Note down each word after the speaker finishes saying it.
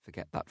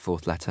forget that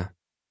fourth letter.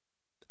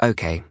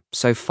 Okay,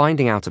 so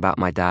finding out about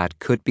my dad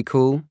could be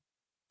cool.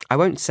 I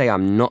won't say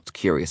I'm not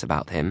curious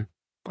about him.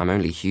 I'm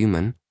only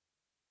human.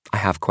 I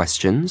have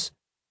questions.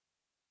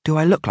 Do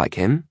I look like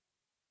him?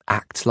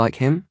 Act like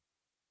him?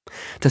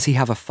 Does he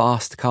have a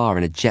fast car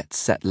and a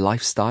jet-set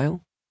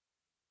lifestyle?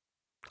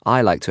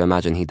 I like to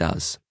imagine he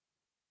does,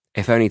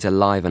 if only to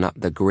liven up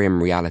the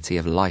grim reality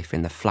of life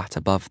in the flat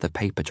above the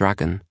paper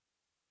dragon.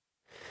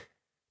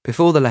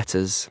 Before the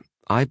letters,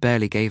 I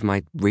barely gave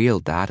my real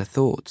dad a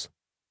thought.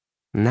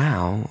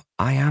 Now,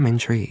 I am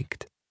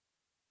intrigued.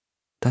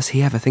 Does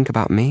he ever think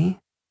about me?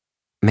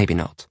 Maybe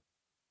not.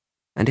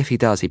 And if he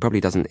does, he probably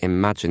doesn't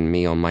imagine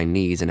me on my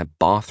knees in a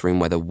bathroom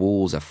where the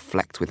walls are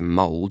flecked with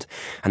mould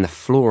and the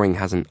flooring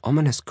has an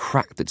ominous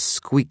crack that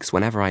squeaks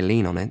whenever I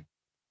lean on it.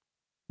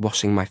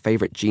 Washing my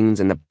favourite jeans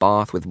in the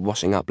bath with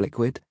washing up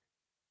liquid.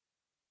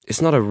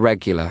 It's not a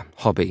regular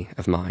hobby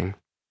of mine,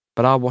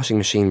 but our washing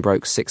machine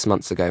broke 6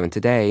 months ago and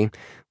today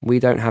we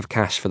don't have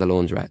cash for the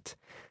laundrette.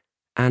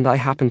 And I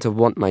happen to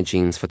want my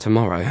jeans for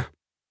tomorrow.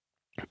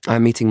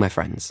 I'm meeting my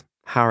friends,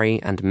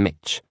 Harry and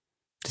Mitch,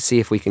 to see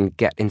if we can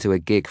get into a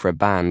gig for a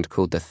band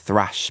called the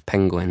Thrash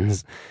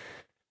Penguins.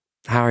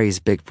 Harry's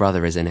big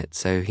brother is in it,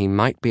 so he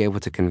might be able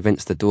to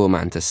convince the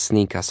doorman to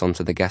sneak us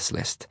onto the guest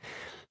list.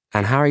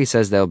 And Harry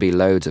says there'll be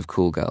loads of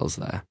cool girls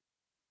there.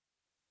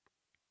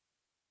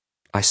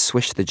 I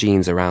swish the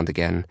jeans around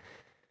again.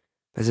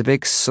 There's a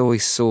big soy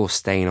sauce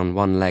stain on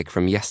one leg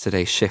from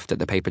yesterday's shift at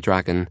the Paper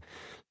Dragon,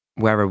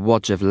 where a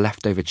wodge of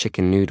leftover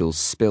chicken noodles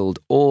spilled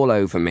all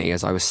over me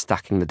as I was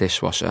stacking the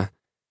dishwasher.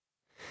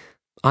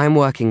 I'm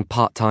working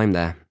part-time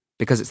there,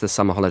 because it's the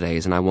summer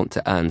holidays and I want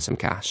to earn some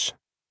cash.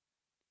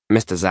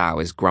 Mr.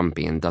 Zhao is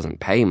grumpy and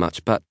doesn't pay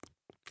much, but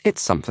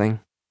it's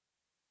something.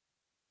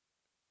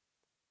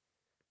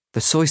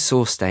 The soy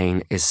sauce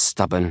stain is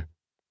stubborn,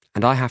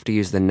 and I have to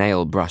use the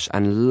nail brush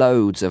and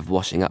loads of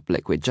washing up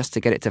liquid just to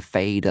get it to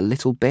fade a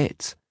little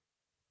bit.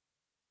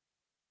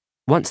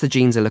 Once the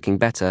jeans are looking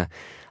better,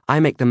 I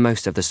make the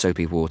most of the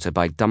soapy water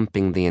by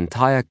dumping the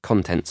entire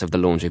contents of the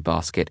laundry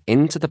basket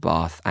into the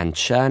bath and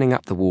churning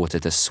up the water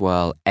to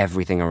swirl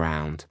everything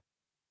around.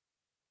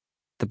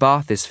 The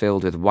bath is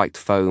filled with white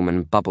foam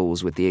and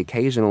bubbles with the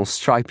occasional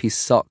stripy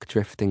sock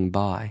drifting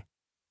by.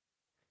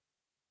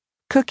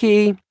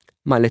 "Cookie!"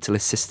 my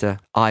littlest sister,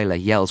 Isla,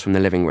 yells from the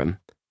living room.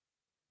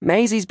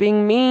 "Maisie's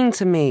being mean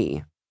to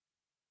me."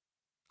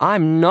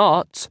 "I'm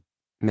not,"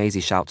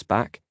 Maisie shouts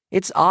back.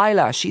 "It's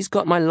Isla. She's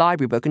got my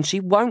library book and she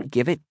won't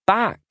give it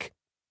back."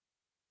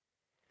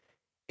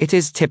 It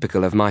is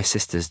typical of my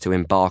sisters to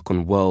embark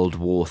on World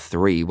War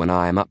III when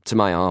I am up to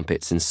my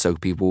armpits in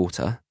soapy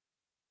water.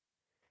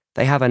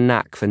 They have a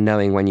knack for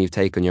knowing when you've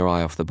taken your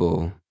eye off the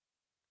ball.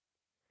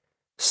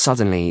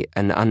 Suddenly,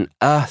 an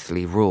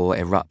unearthly roar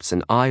erupts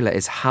and Isla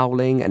is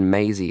howling and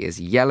Maisie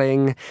is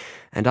yelling,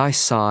 and I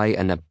sigh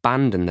and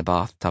abandon the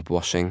bathtub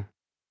washing.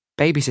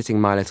 Babysitting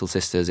my little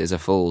sisters is a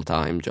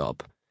full-time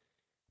job.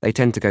 They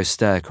tend to go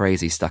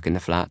stir-crazy stuck in the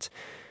flat,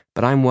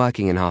 but I'm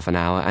working in half an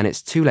hour and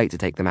it's too late to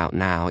take them out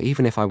now,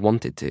 even if I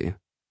wanted to.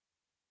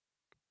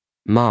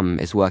 Mum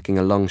is working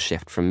a long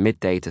shift from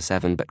midday to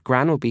 7, but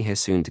Gran will be here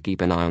soon to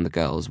keep an eye on the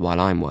girls while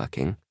I'm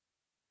working.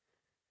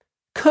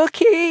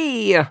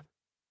 "Cookie!"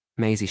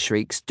 Maisie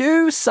shrieks.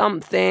 "Do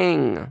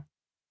something!"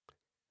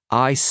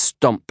 I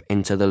stomp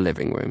into the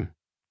living room.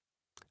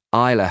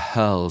 Isla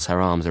hurls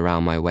her arms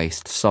around my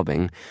waist,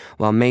 sobbing,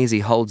 while Maisie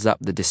holds up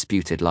the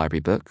disputed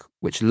library book,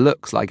 which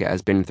looks like it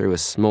has been through a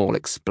small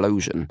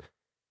explosion.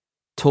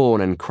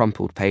 Torn and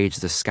crumpled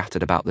pages are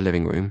scattered about the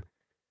living room.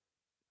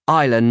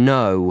 "Isla,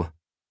 no!"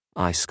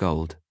 I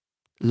scold.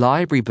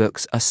 "Library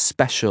books are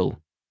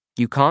special.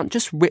 You can't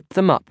just rip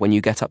them up when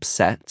you get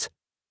upset."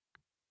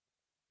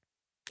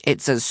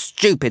 "It's a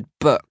stupid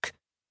book,"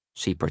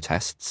 she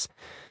protests.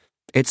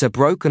 "It's a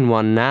broken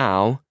one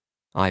now,"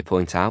 I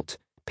point out,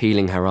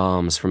 peeling her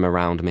arms from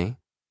around me.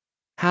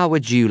 "How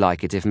would you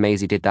like it if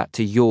Maisie did that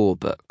to your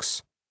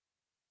books?"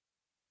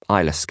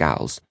 Isla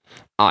scowls.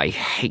 "I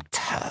hate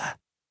her,"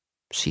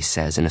 she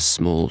says in a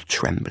small,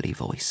 trembly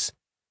voice.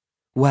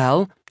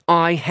 "Well,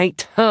 I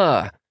hate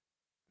her,"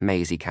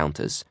 Maisie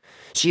counters.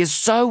 "She is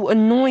so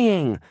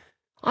annoying.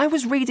 I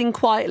was reading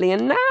quietly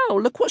and now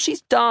look what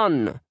she's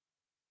done."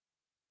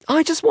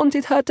 "I just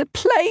wanted her to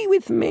play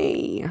with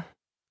me,"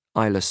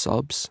 Isla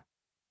sobs.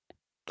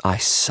 I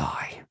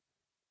sigh.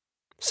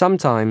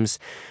 Sometimes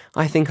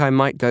I think I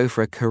might go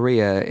for a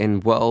career in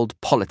world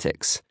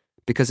politics,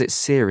 because it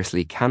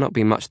seriously cannot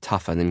be much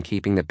tougher than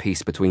keeping the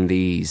peace between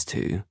these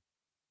two.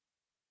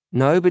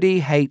 "Nobody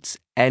hates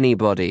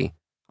anybody,"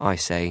 I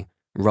say,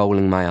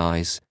 rolling my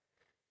eyes.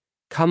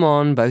 "Come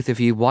on, both of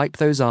you, wipe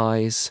those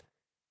eyes.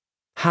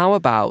 How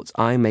about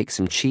I make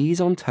some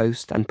cheese on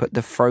toast and put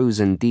the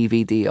Frozen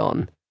DVD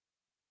on?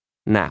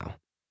 Now,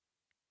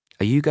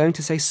 are you going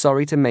to say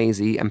sorry to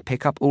Maisie and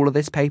pick up all of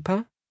this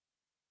paper?"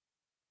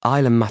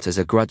 Isla mutters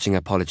a grudging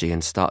apology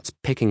and starts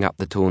picking up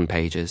the torn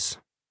pages.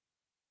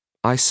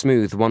 I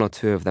smooth one or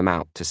two of them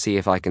out to see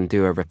if I can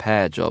do a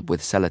repair job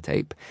with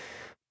sellotape,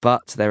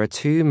 but there are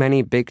too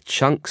many big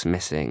chunks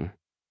missing.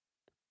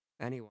 Anyway.